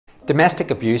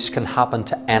Domestic abuse can happen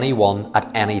to anyone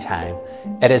at any time.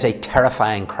 It is a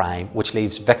terrifying crime which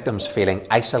leaves victims feeling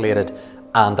isolated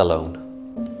and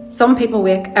alone. Some people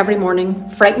wake every morning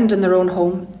frightened in their own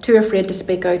home, too afraid to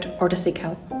speak out or to seek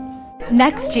help.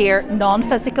 Next year,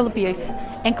 non-physical abuse,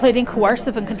 including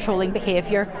coercive and controlling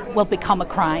behaviour, will become a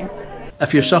crime.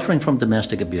 If you're suffering from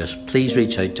domestic abuse, please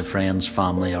reach out to friends,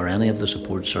 family or any of the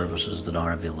support services that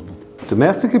are available.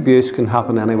 Domestic abuse can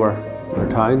happen anywhere, in our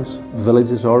towns,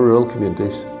 villages or rural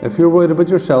communities. If you're worried about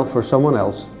yourself or someone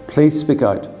else, please speak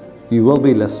out. You will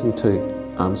be listened to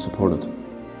and supported.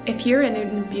 If you're in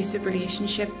an abusive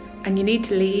relationship and you need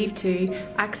to leave to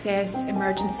access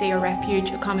emergency or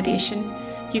refuge accommodation,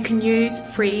 you can use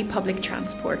free public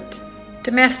transport.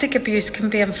 Domestic abuse can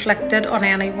be inflicted on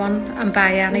anyone and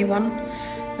by anyone,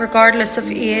 regardless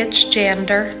of age,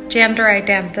 gender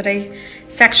identity,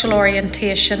 sexual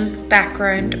orientation,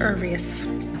 background or race.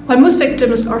 While most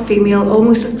victims are female,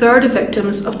 almost a third of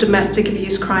victims of domestic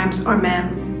abuse crimes are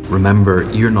men.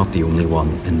 Remember, you're not the only one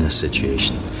in this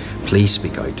situation. Please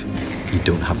speak out. You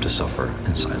don't have to suffer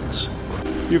in silence.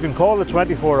 You can call the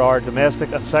 24-hour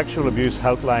Domestic and Sexual Abuse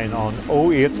Helpline on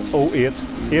 0808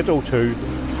 802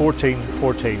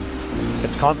 1414.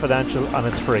 It's confidential and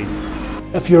it's free.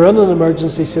 If you're in an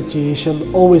emergency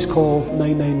situation, always call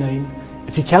 999.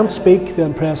 If you can't speak,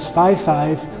 then press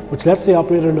 55, which lets the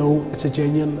operator know it's a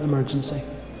genuine emergency.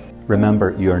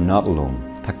 Remember, you are not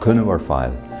alone. Takunu or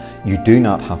file. You do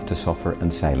not have to suffer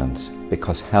in silence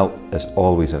because help is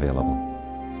always available.